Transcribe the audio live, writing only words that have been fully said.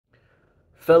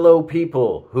Fellow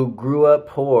people who grew up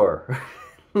poor,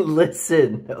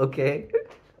 listen, okay?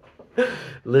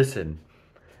 Listen,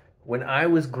 when I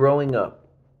was growing up,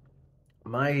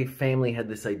 my family had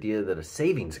this idea that a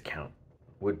savings account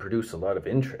would produce a lot of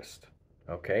interest,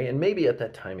 okay? And maybe at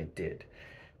that time it did.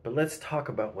 But let's talk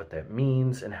about what that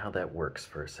means and how that works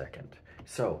for a second.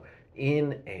 So,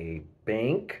 in a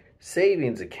bank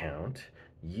savings account,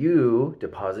 you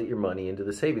deposit your money into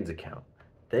the savings account.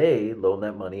 They loan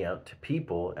that money out to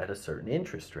people at a certain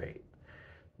interest rate.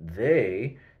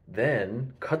 They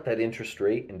then cut that interest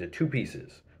rate into two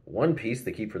pieces. One piece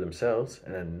they keep for themselves,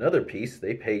 and another piece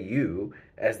they pay you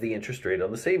as the interest rate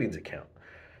on the savings account.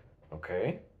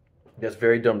 Okay? That's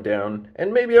very dumbed down,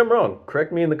 and maybe I'm wrong.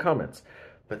 Correct me in the comments.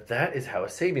 But that is how a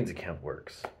savings account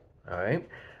works. All right?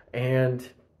 And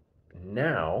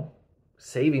now,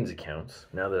 savings accounts,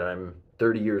 now that I'm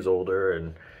 30 years older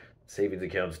and savings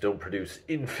accounts don't produce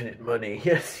infinite money.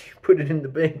 Yes, you put it in the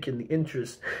bank and the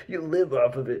interest, you live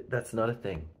off of it. That's not a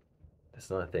thing. That's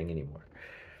not a thing anymore.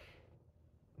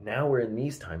 Now we're in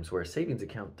these times where a savings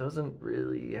account doesn't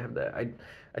really have that.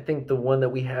 I think the one that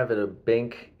we have at a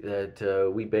bank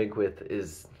that we bank with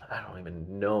is, I don't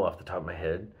even know off the top of my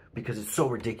head, because it's so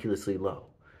ridiculously low.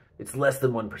 It's less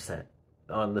than 1%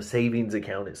 on the savings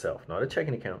account itself. Not a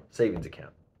checking account, savings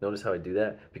account. Notice how I do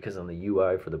that? Because on the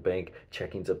UI for the bank,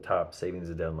 checking's up top, savings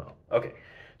is down low. Okay,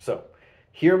 so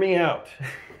hear me out.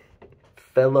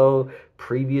 Fellow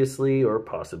previously or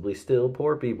possibly still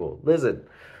poor people. Listen,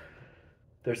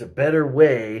 there's a better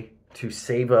way to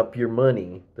save up your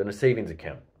money than a savings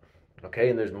account. Okay,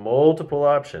 and there's multiple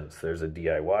options. There's a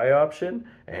DIY option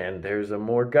and there's a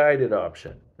more guided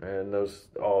option. And those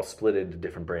all split into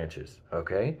different branches,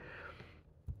 okay?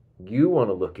 You want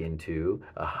to look into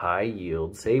a high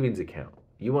yield savings account.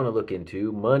 You want to look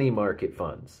into money market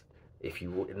funds.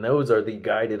 And those are the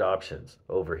guided options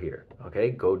over here.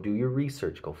 Okay, go do your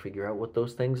research. Go figure out what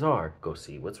those things are. Go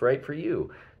see what's right for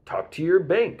you. Talk to your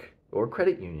bank or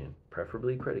credit union,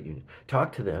 preferably credit union.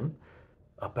 Talk to them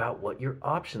about what your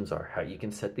options are, how you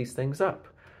can set these things up,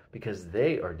 because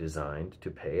they are designed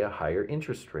to pay a higher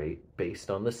interest rate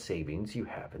based on the savings you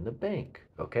have in the bank.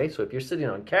 Okay, so if you're sitting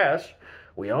on cash,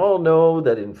 we all know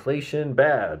that inflation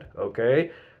bad,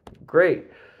 okay?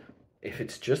 Great. If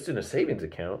it's just in a savings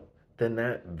account, then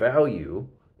that value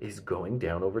is going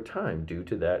down over time due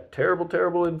to that terrible,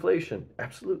 terrible inflation.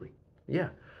 Absolutely. Yeah.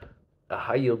 A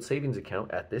high yield savings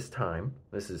account at this time,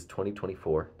 this is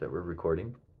 2024 that we're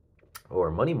recording, or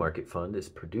a money market fund is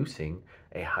producing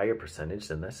a higher percentage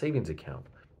than that savings account.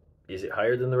 Is it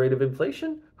higher than the rate of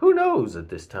inflation? Who knows at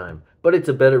this time? But it's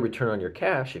a better return on your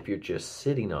cash if you're just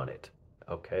sitting on it.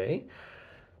 Okay,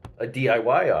 a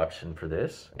DIY option for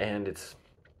this, and it's,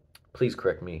 please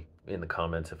correct me in the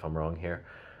comments if I'm wrong here,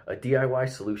 a DIY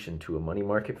solution to a money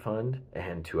market fund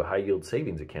and to a high yield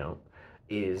savings account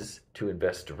is to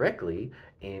invest directly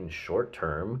in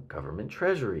short-term government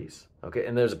treasuries. Okay,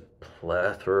 and there's a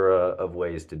plethora of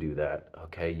ways to do that.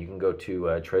 Okay, you can go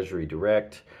to Treasury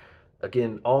Direct.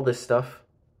 Again, all this stuff,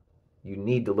 you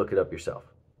need to look it up yourself.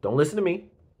 Don't listen to me.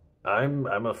 I'm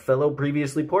a fellow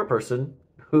previously poor person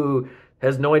who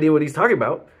has no idea what he's talking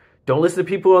about. Don't listen to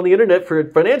people on the internet for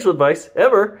financial advice,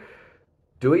 ever.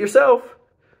 Do it yourself.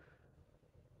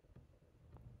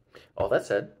 All that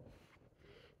said,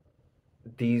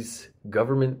 these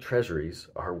government treasuries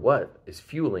are what is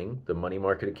fueling the money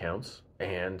market accounts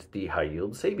and the high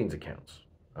yield savings accounts.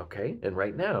 Okay, and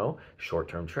right now,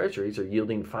 short-term treasuries are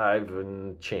yielding 5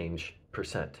 and change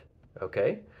 %.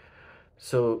 Okay,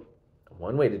 so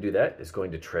one way to do that is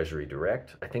going to Treasury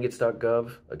Direct. I think it's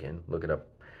 .gov. Again, look it up.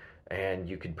 And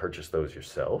you can purchase those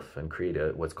yourself and create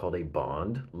what's called a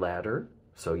bond ladder.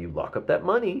 So you lock up that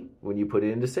money when you put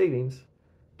it into savings.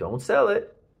 Don't sell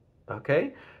it.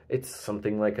 Okay? It's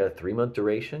something like a 3-month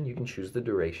duration. You can choose the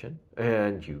duration.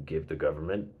 And you give the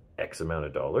government X amount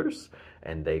of dollars.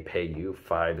 And they pay you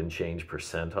 5 and change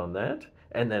 % on that.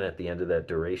 And then at the end of that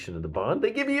duration of the bond,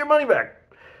 they give you your money back.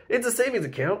 It's a savings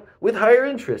account with higher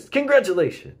interest.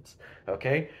 Congratulations.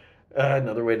 Okay.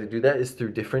 Another way to do that is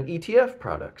through different ETF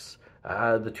products.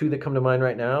 The two that come to mind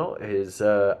right now is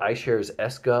iShares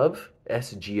SGov,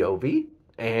 SGOV,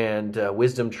 and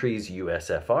Wisdom Tree's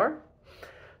USFR.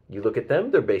 You look at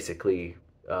them, they're basically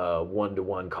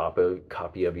one-to-one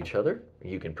copy of each other.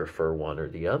 You can prefer one or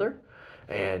the other.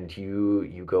 And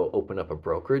you go open up a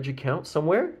brokerage account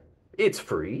somewhere. It's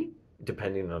free,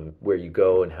 depending on where you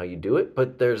go and how you do it,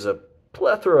 but there's a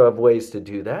plethora of ways to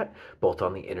do that, both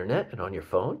on the internet and on your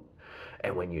phone.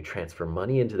 And when you transfer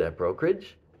money into that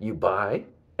brokerage, you buy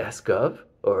SGov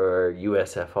or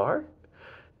USFR,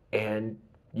 and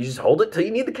you just hold it till you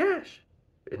need the cash.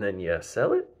 And then you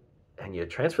sell it, and you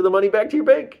transfer the money back to your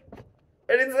bank,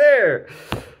 and it's there.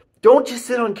 Don't just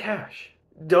sit on cash.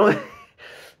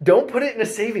 Don't put it in a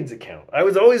savings account. I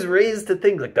was always raised to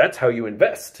think like that's how you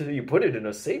invest. You put it in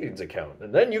a savings account,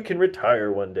 and then you can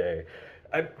retire one day.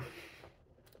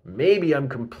 Maybe I'm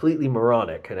completely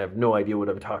moronic and have no idea what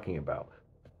I'm talking about.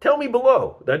 Tell me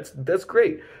below. That's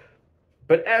great.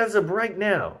 But as of right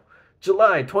now,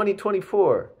 July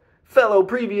 2024, fellow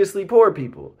previously poor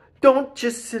people, don't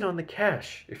just sit on the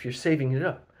cash if you're saving it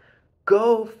up.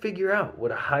 Go figure out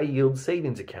what a high-yield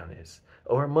savings account is,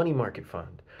 or a money market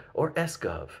fund, or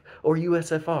SGov, or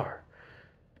USFR.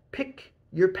 Pick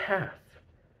your path,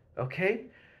 okay?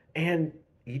 And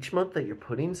each month that you're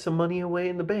putting some money away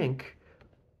in the bank,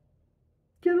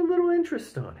 get a little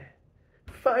interest on it.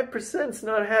 5%'s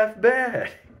not half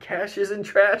bad. Cash isn't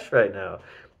trash right now.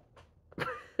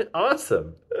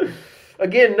 Awesome.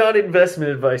 Again, not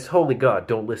investment advice. Holy God,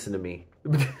 don't listen to me.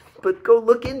 But go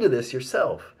look into this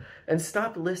yourself and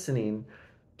stop listening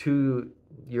to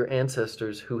your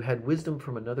ancestors who had wisdom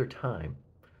from another time,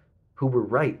 who were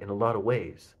right in a lot of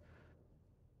ways,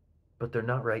 but they're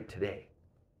not right today.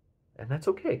 And that's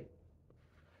okay.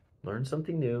 Learn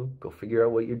something new. Go figure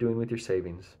out what you're doing with your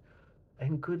savings.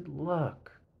 And good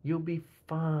luck. You'll be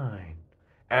fine.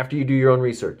 After you do your own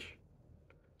research.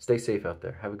 Stay safe out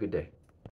there. Have a good day.